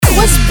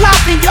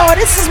poppin', y'all?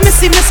 This is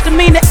Missy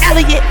Misdemeanor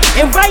Elliott,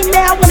 and right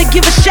now I wanna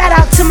give a shout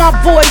out to my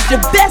boys, the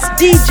best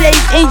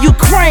DJs in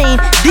Ukraine,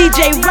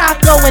 DJ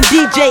Rocco and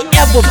DJ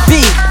Ever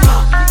B.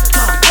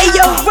 Hey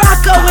yo,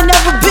 Rocco and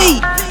Ever B,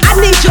 I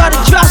need y'all to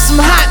drop some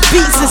hot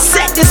beats and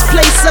set this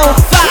place on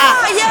fire.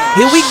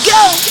 Here we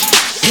go.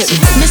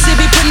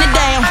 Mississippi putting it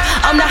down,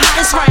 I'm the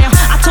hottest round.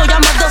 I told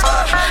y'all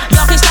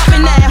y'all can't stop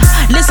me now.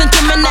 Listen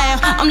to me now,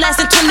 I'm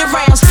lasting 20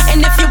 rounds. And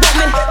if you want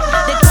me,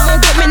 then come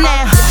and get me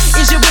now.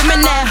 Is you with me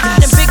now?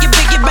 Then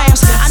biggie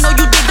bounce. I know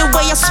you dig the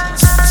way I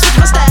switch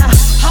my style.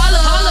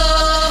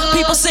 Holla,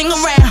 people sing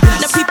around,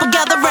 now people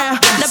gather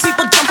round, now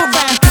people jump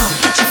around.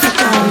 Get your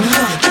freak on,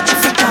 get your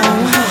freak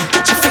on,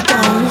 get your freak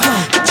on,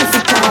 get your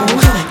freak on,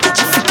 get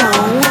your freak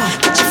on,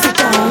 get your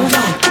freak on,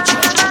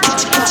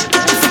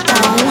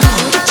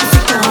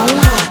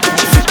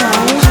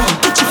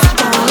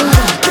 get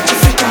your freak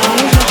on.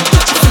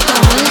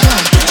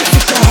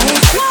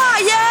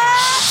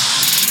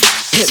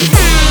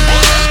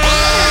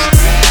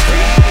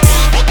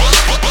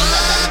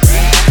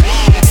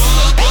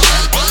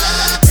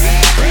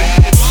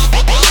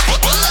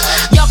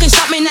 Y'all can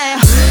stop me now.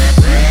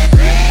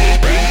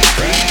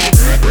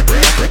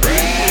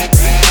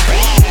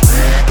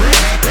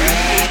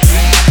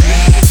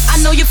 I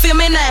know you feel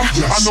me now.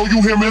 I know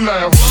you hear me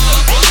laugh.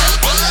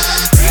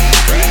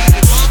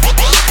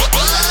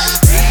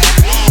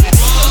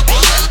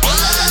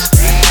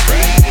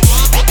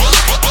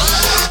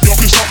 Y'all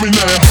can stop me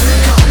now.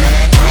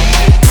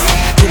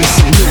 Give me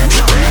some news.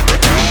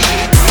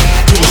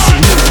 Give me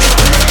some news.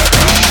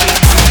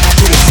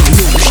 Give me some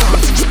news.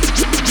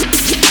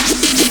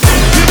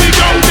 Here we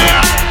go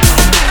now.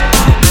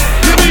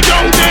 Here we go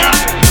now.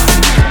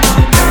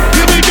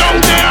 Here we go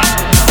now.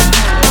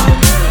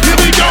 Here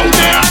we go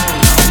now.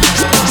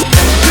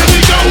 Here we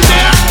go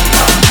now.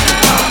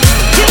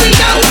 Here we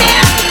go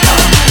now.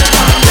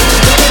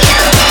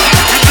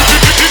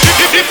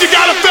 If you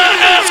got a fat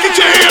ass, get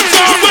your hands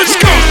up. Let's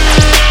go.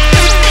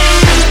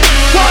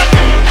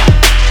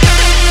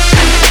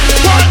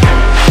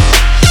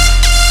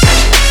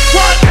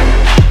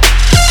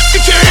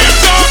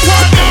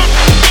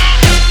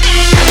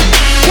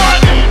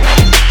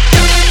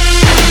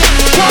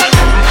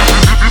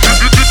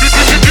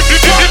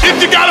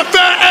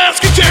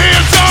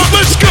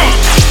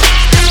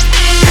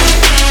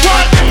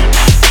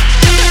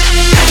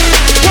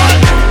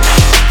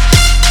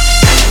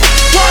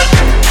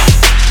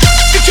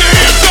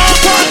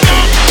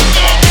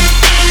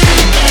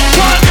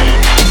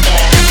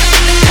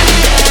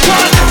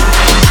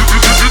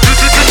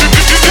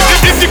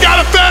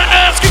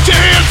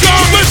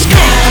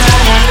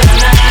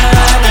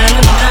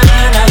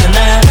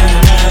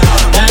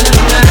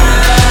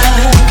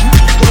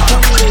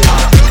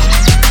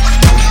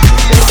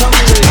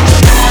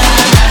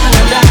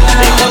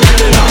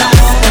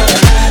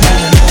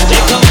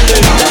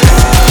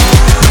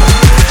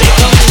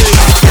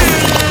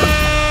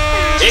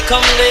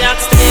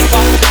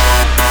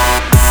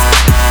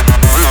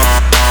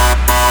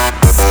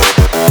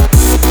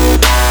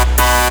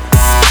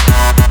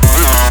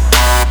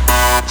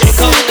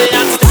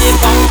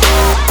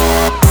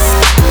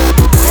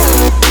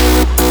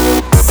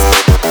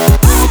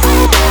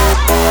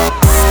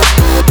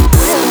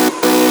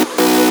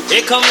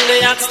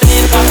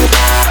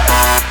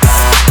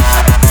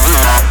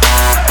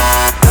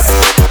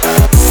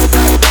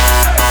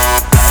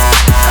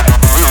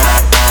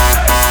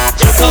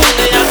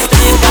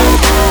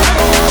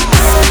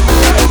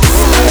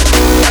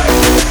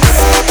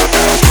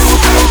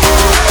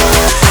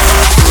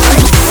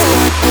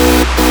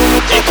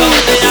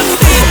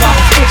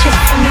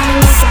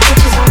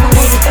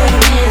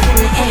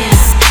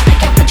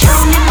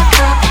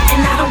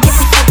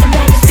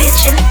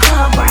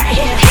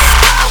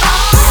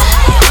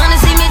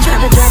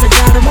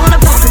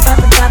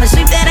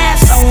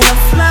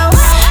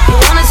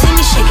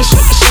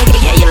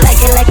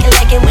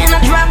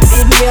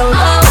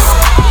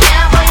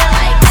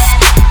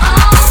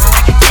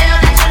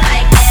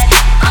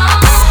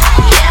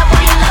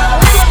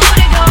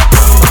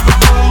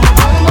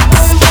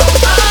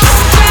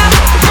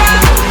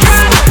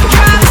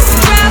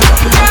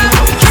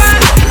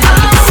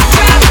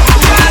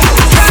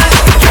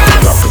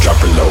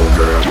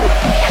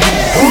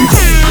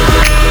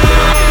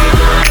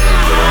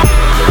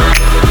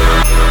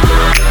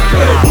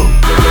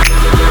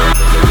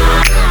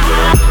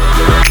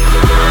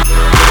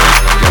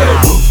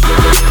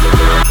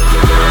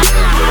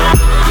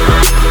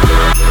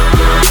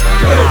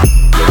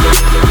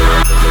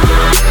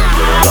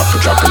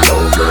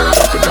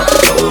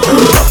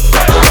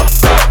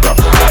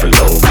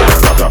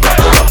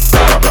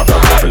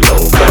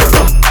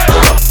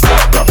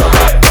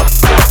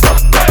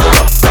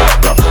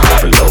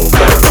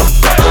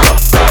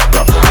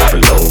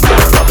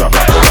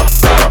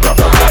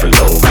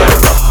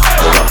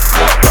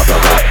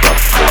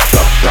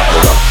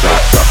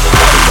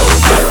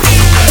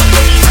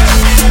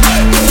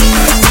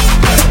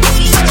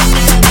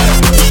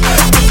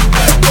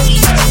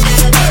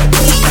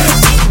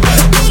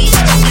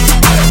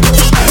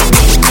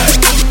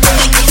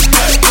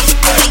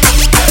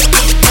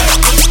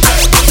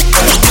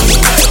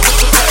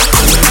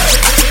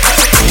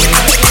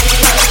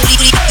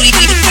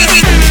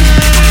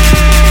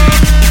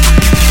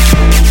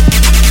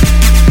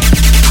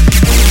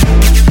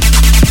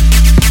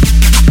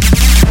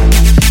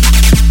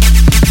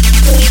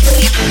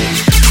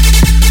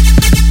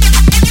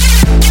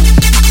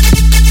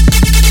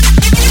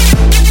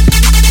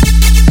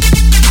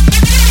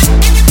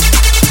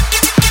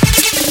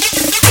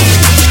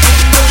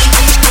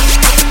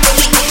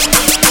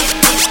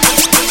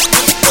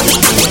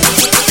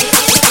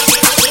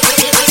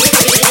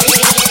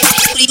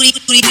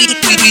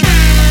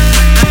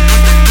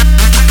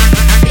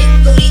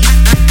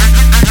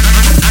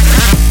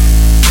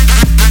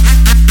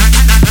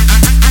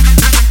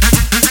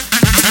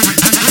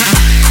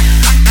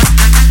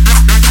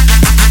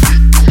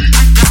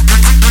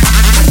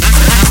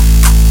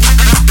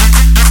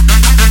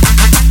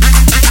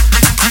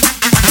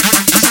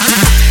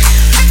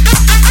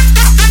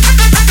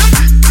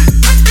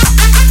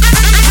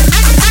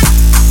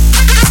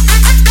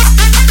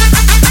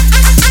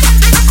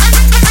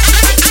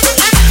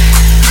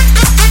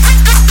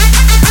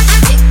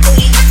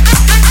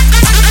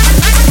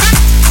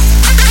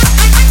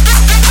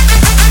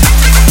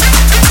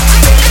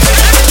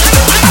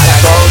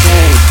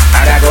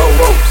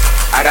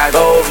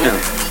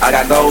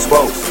 those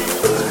folks.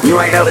 You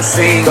ain't never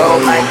seen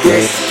gold like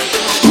this.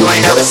 You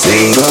ain't never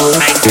seen gold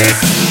like this.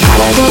 I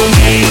don't go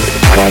games,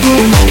 I don't go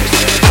folks.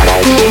 I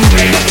don't go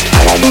games,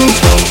 I don't go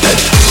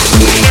folks.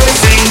 You ain't never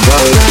seen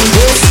gold like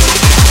this.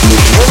 You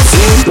ain't never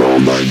seen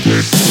gold like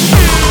this.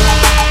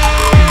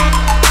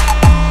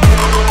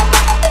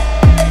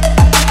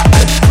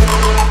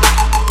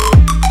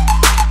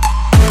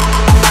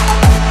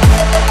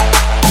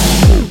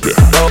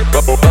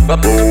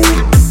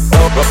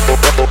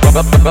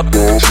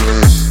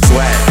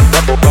 Swag.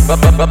 I don't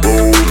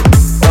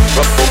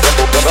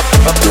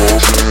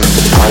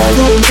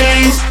go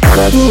games, I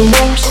don't go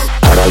moves,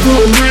 I don't go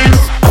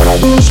games, I don't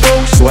go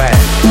spokes. Swag.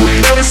 You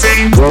ain't never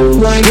seen gold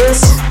like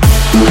this.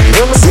 You ain't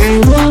never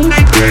seen gold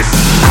like this.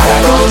 I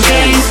got go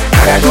games,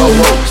 I got go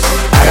moves,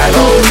 I got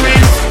go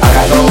games, I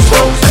got go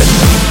spokes.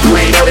 You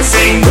ain't never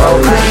seen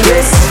gold like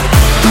this.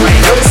 You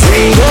ain't never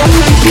seen gold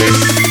like this.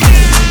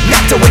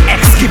 Nato and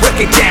X, keep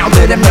working down,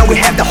 let them know we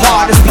have the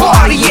hardest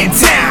party in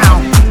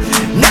town.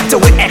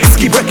 Nato and X,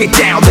 keep working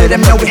down, let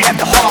them know we have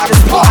the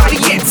hardest party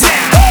in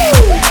town.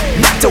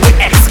 Nato and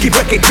X, keep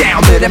working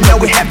down, let them know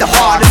we have the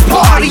hardest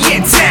party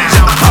in town.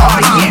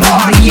 Party in,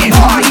 party in,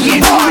 party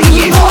in,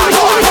 party in,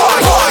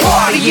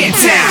 party in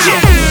town.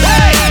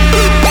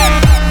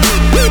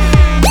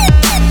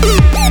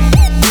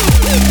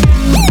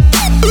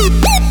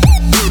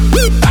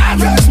 I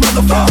run this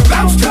motherfucker,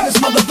 bounce to this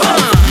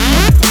motherfucker.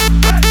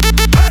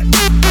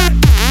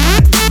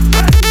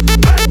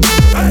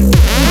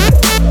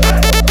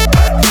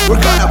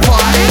 We're gonna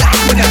party like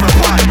we never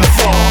party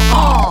before.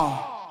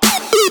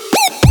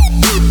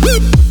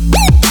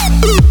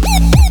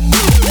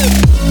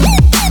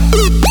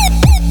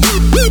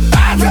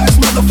 I run this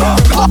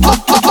motherfucker.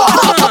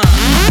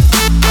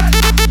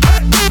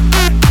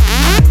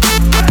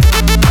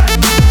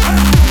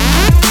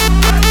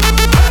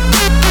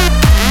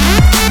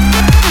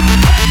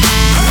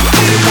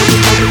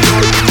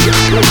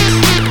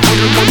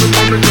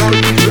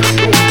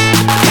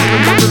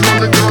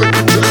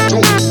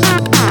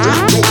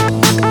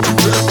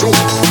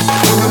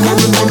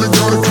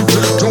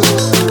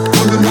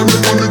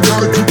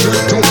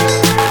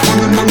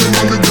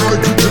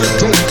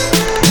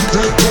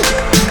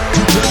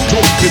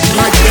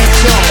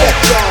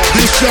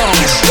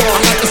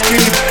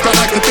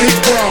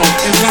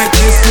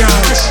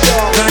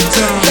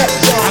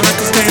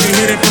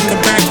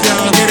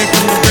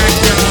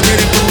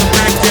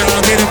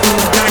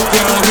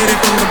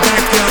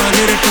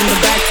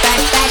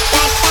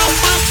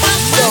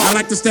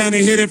 Stand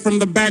and hit it from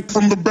the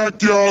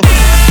backyard.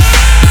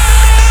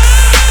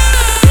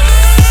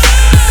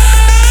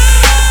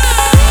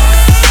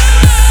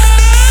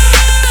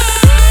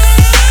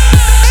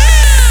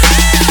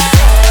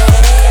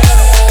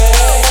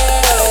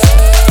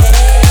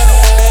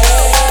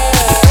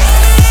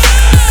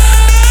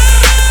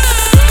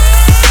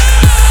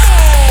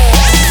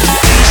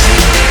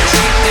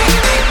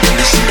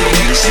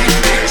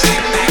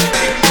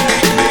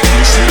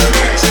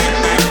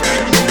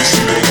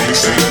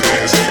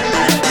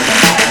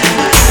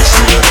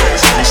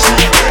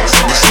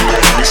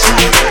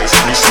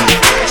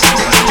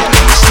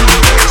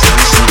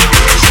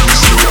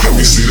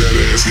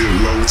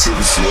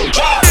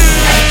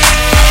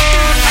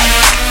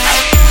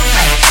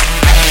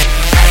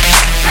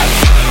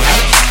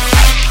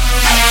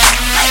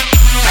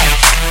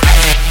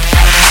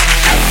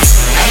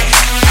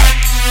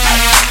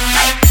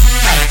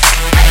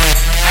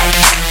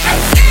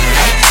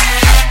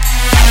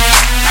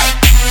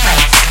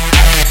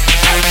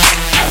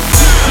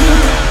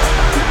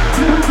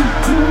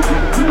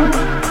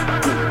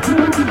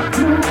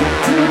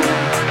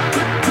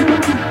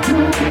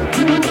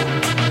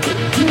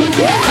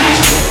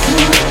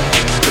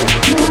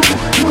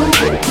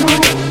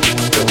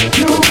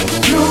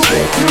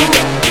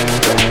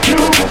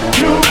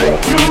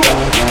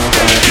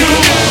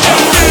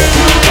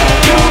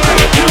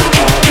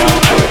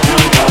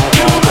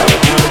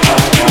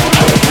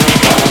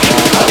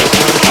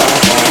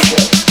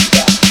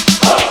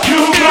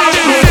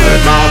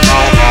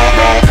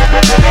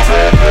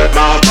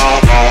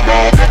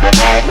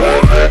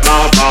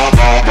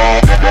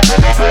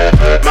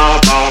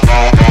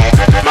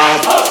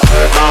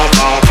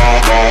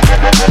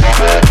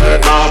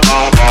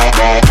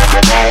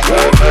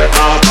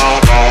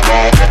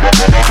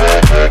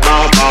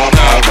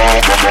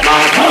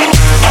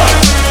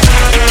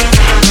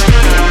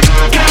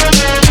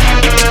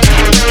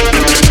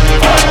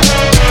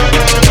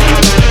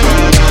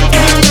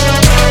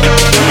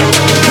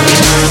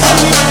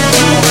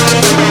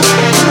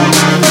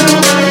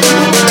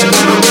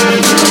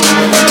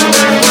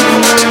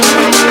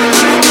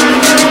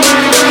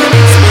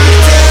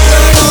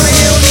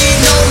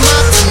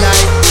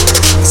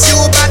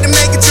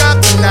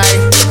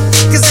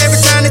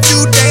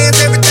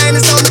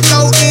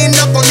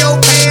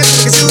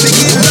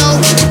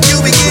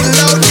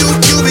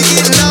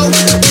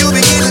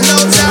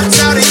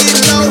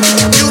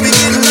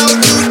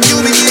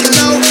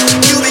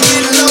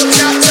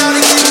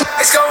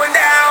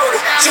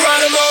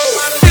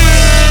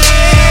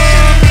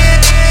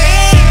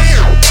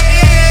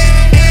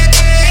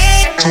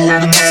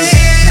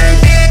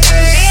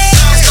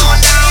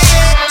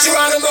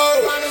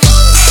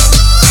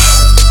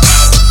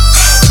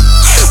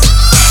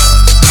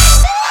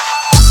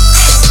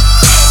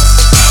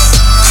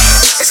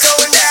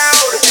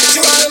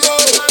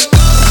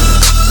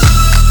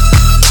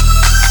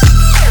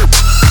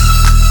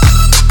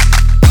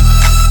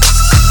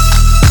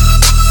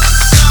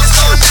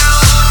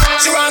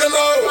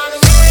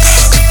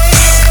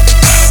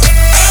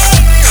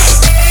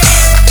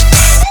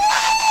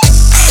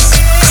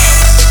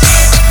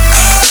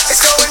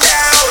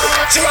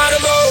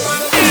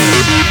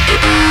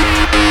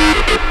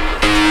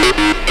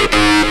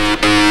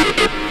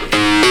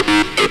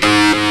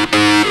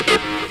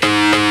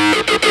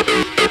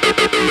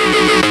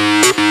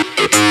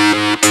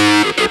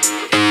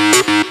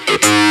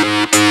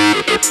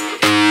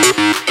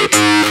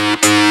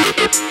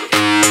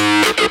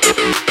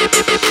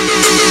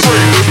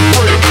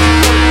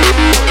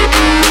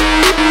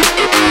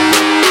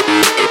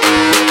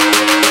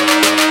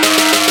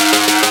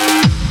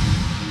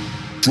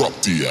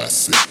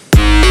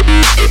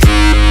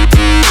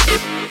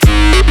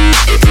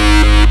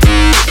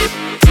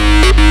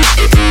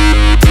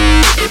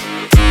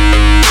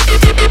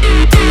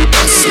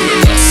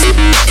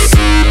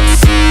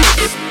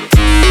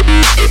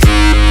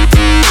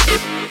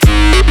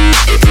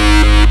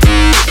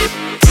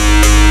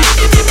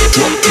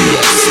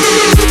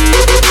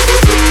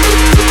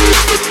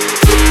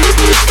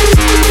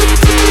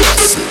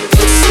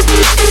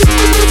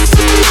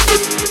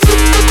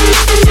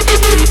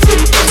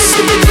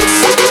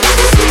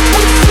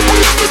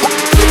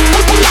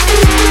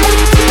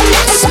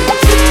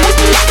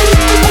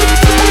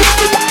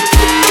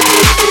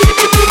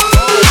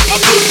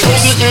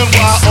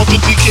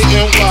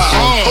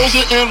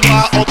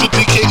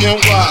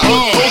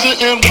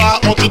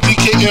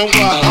 NY.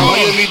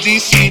 Miami,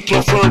 DC,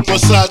 prefer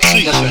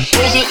Versace.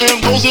 Rose and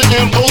Rose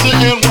and Rose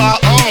and NY.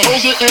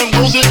 Rose and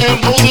Rose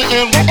and Rose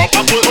and I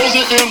put Rose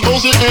and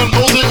Rose and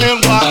Rose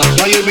and NY.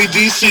 Miami,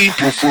 DC,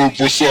 prefer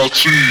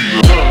Versace.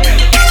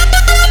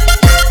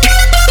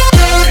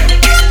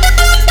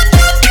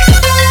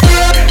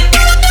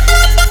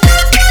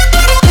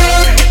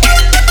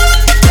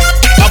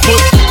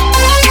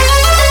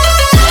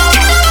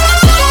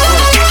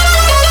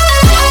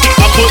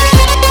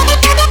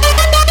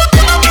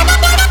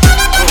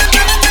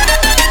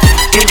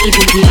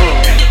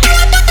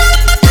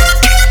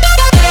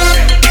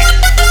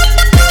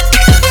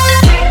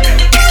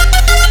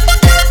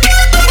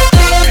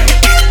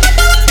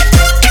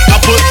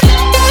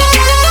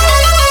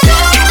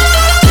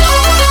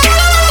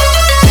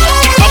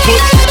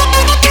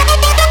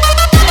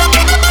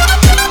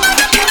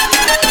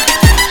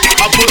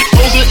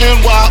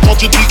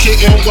 To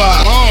DKNY,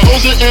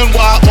 Rose and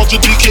NY, on to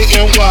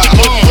DKNY,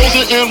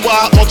 Rose and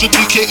NY, on to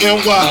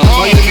DKNY,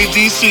 Miami,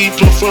 DC,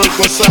 prefer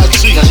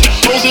Versace.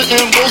 Rose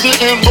and Rose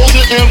and Rose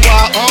and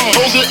NY,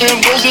 Rose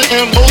and Rose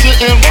and Rose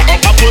and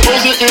I put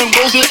Rose and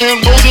Rose and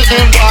Rose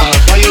and NY,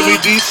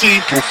 Miami, DC,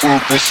 prefer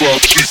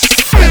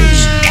Versace.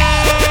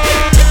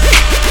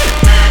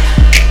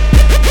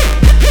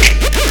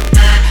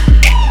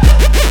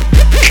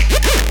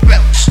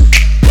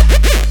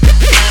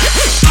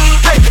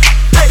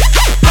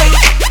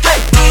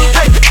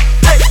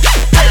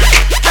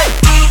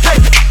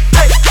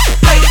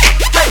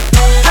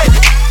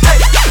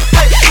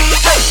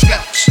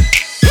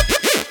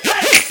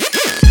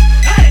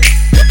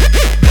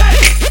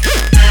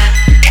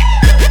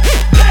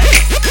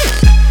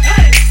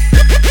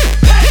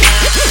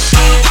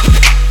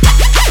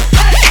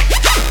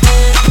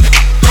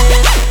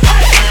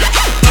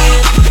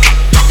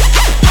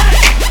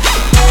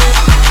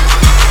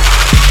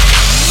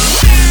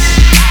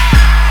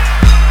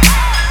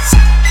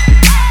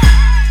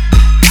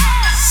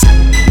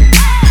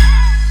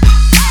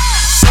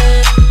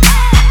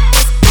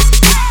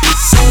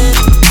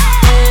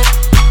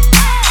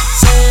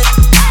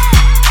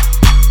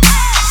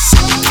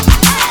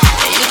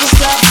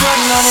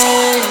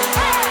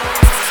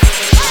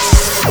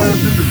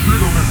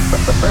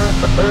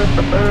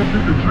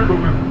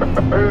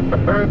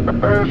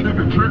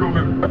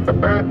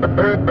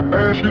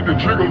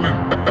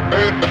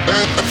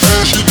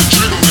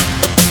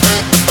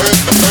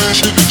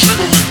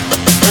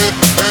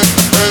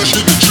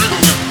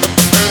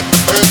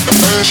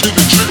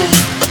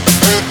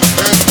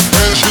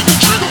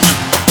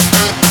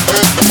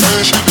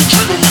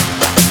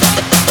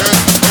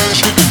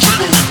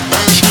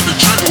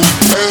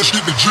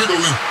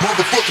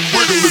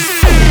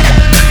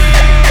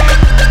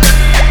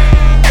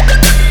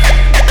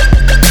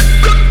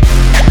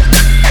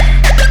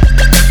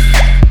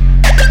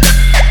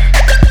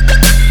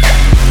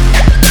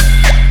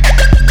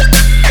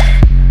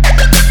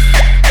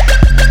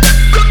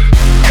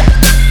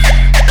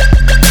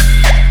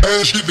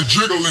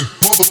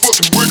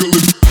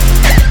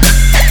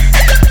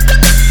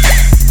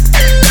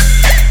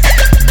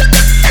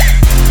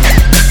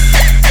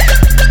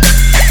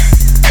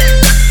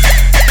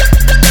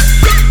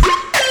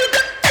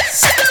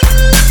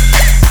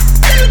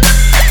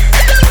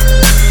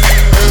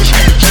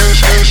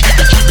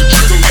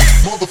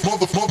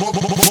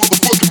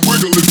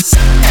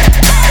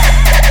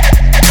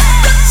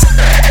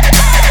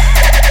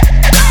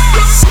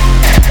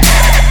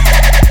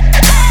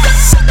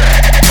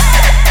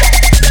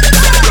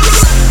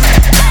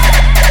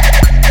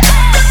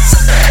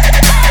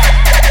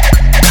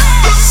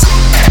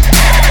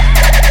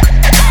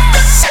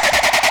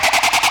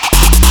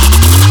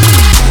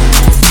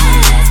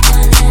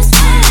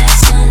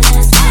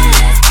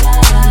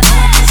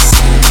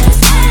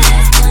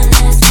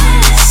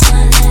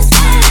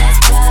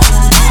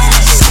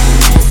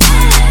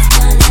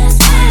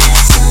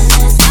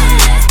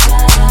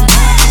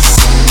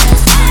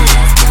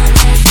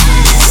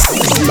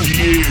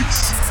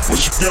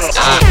 What you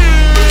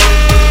got?